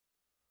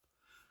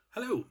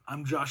Hello,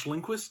 I'm Josh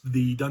Lindquist,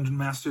 the Dungeon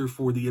Master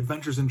for the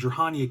Adventures in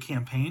Jerhania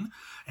campaign,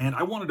 and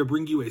I wanted to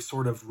bring you a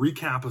sort of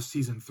recap of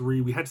Season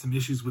 3. We had some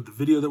issues with the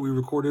video that we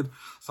recorded,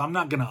 so I'm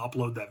not going to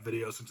upload that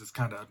video since it's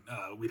kind of,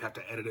 we'd have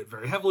to edit it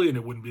very heavily and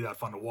it wouldn't be that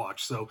fun to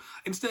watch. So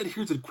instead,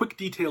 here's a quick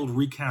detailed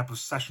recap of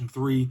Session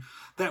 3.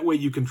 That way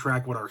you can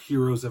track what our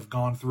heroes have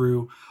gone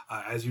through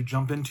as you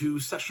jump into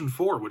Session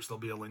 4, which there'll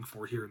be a link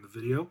for here in the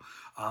video,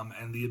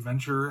 and the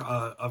adventure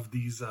of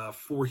these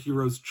 4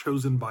 heroes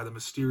chosen by the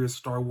mysterious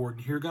Star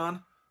Warden Hirgon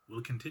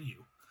will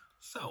continue.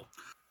 So,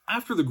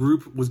 after the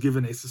group was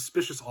given a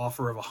suspicious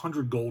offer of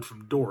 100 gold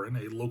from Doran,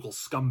 a local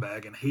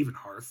scumbag in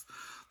Havenhearth,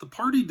 the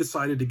party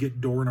decided to get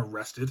Doran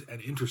arrested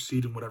and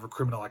intercede in whatever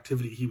criminal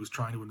activity he was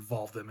trying to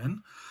involve them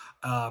in.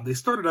 They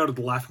started out at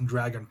the Laughing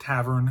Dragon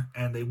Tavern,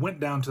 and they went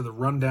down to the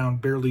rundown,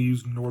 barely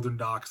used northern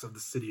docks of the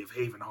city of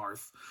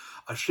Havenhearth.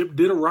 A ship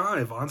did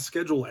arrive on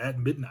schedule at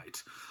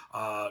midnight.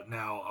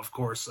 Now, of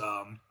course,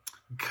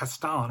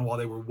 Castan, while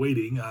they were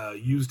waiting,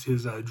 used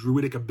his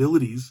druidic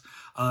abilities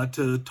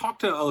to talk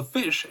to a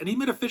fish, and he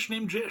met a fish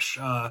named Jish,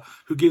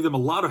 who gave them a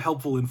lot of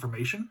helpful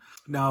information.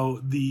 Now,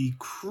 the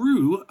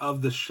crew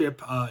of the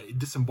ship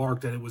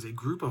disembarked, and it was a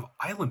group of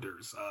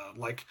islanders,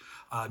 like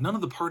none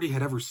of the party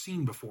had ever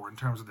seen before in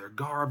terms of their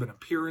garb and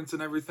appearance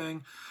and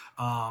everything.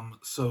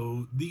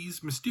 So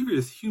these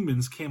mysterious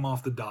humans came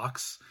off the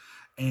docks,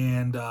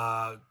 and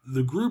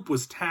the group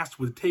was tasked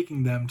with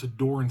taking them to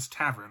Doran's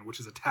Tavern, which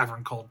is a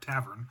tavern called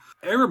Tavern.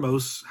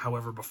 Eremos,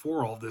 however,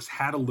 before all this,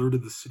 had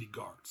alerted the city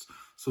guards.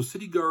 So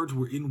city guards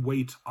were in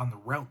wait on the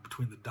route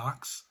between the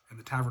docks and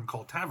the tavern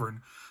called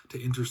Tavern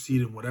to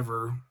intercede in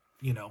whatever,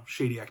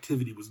 shady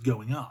activity was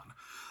going on.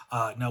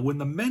 Now, when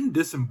the men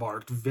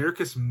disembarked,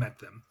 Verkus met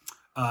them.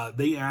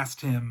 They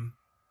asked him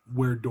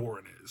where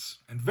Doran is.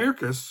 And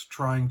Verkus,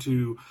 trying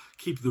to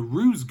keep the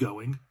ruse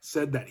going,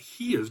 said that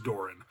he is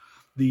Doran.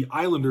 The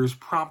islanders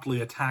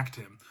promptly attacked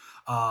him.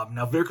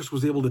 Now, Verkus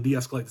was able to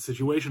de-escalate the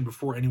situation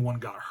before anyone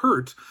got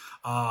hurt,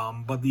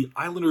 but the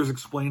islanders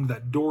explained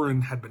that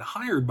Doran had been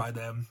hired by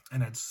them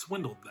and had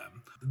swindled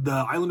them. The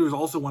islanders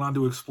also went on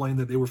to explain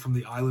that they were from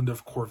the island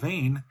of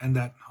Corvain, and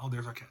that... Oh,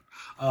 there's our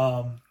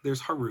cat.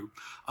 There's Haru.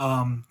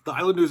 The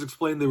islanders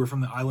explained they were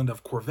from the island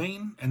of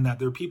Corvain, and that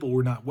their people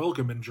were not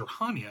welcome in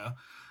Jerhania.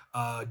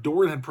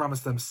 Doran had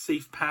promised them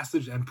safe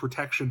passage and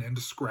protection and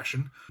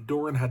discretion.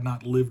 Doran had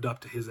not lived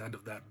up to his end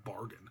of that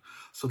bargain.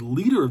 So the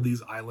leader of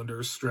these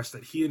islanders stressed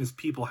that he and his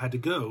people had to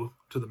go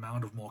to the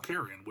Mound of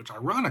Malkarian, which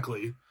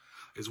ironically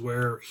is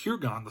where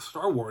Hirgon, the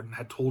Star Warden,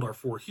 had told our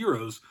 4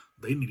 heroes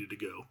they needed to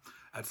go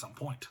at some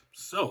point.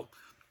 So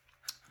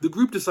the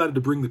group decided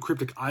to bring the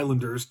cryptic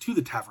islanders to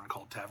the tavern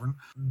called Tavern.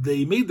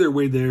 They made their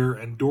way there,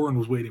 and Doran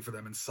was waiting for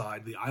them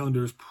inside. The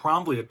islanders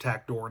promptly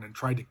attacked Doran and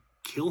tried to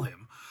kill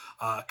him.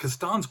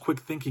 Castan's quick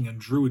thinking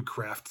and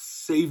druidcraft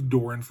saved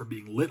Doran from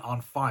being lit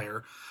on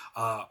fire.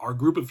 Our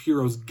group of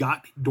heroes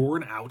got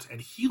Doran out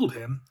and healed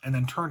him, and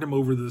then turned him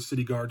over to the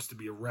city guards to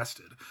be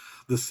arrested.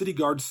 The city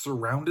guards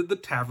surrounded the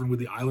tavern with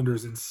the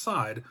islanders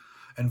inside,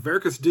 and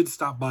Verkus did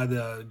stop by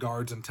the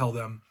guards and tell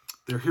them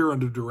they're here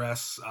under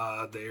duress.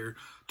 They're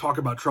talking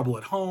about trouble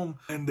at home,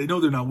 and they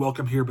know they're not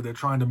welcome here, but they're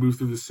trying to move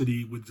through the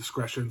city with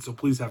discretion, so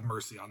please have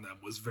mercy on them,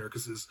 was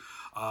Verkus's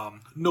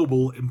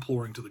noble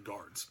imploring to the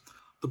guards.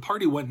 The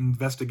party went and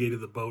investigated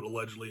the boat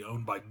allegedly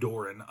owned by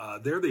Doran.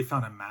 There they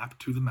found a map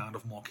to the Mound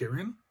of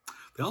Malkarian.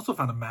 They also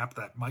found a map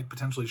that might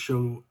potentially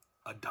show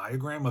a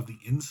diagram of the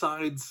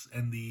insides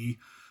and the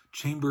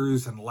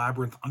chambers and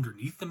labyrinth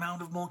underneath the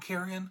Mound of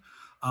Malkarian.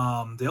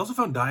 They also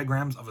found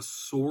diagrams of a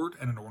sword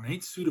and an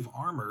ornate suit of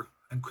armor,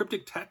 and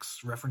cryptic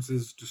texts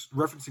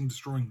referencing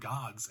destroying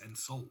gods and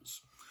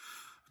souls.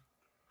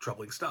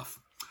 Troubling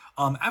stuff.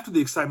 After the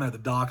excitement at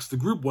the docks, the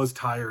group was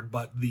tired,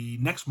 but the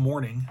next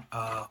morning,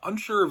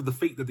 unsure of the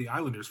fate that the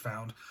islanders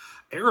found,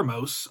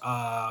 Eremos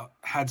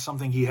had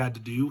something he had to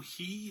do.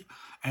 He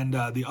and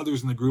the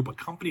others in the group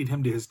accompanied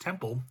him to his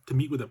temple to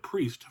meet with a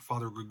priest,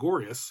 Father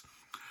Gregorius,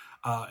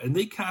 and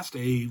they cast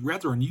a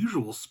rather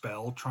unusual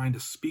spell trying to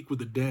speak with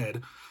the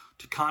dead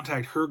to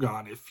contact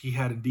Hirgon if he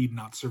had indeed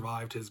not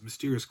survived his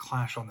mysterious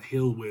clash on the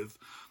hill with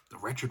the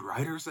wretched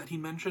riders that he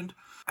mentioned.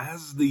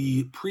 As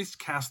the priest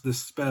cast this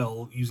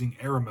spell using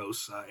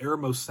Eremos,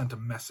 Eremos sent a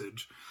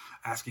message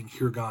asking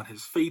Hirgon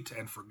his fate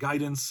and for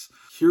guidance.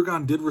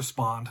 Hirgon did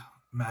respond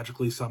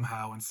magically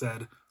somehow and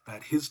said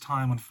that his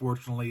time,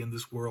 unfortunately, in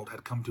this world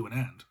had come to an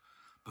end,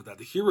 but that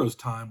the hero's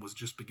time was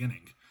just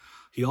beginning.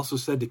 He also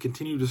said to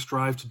continue to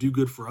strive to do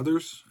good for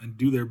others and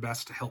do their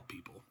best to help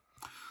people.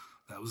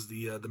 That was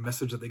the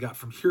message that they got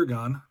from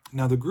Hirgon.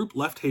 Now, the group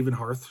left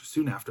Havenhearth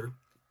soon after,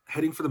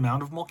 heading for the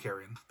Mound of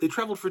Malkarian. They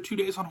traveled for 2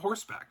 days on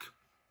horseback,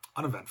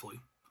 uneventfully.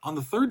 On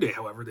the 3rd day,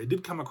 however, they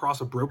did come across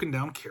a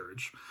broken-down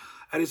carriage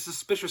at a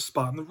suspicious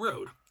spot in the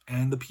road,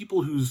 and the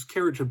people whose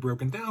carriage had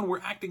broken down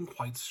were acting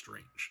quite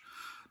strange.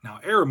 Now,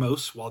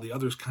 Eremos, while the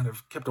others kind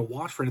of kept a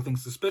watch for anything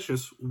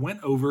suspicious,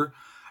 went over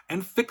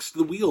and fixed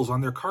the wheels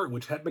on their cart,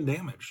 which had been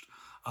damaged.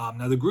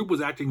 Now, the group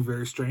was acting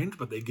very strange,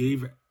 but they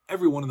gave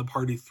everyone in the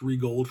party 3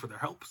 gold for their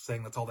help,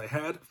 saying that's all they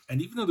had. And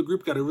even though the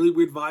group got a really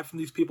weird vibe from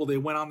these people, they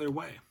went on their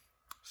way.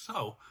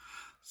 So,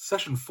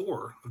 Session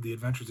 4 of the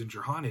Adventures in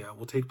Jirhania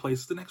will take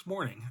place the next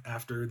morning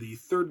after the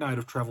third night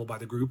of travel by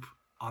the group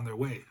on their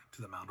way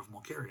to the Mound of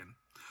Mulkarian.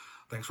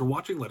 Thanks for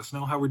watching. Let us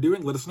know how we're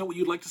doing. Let us know what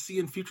you'd like to see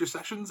in future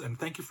sessions, and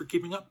thank you for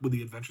keeping up with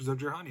the Adventures of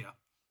Jirhania.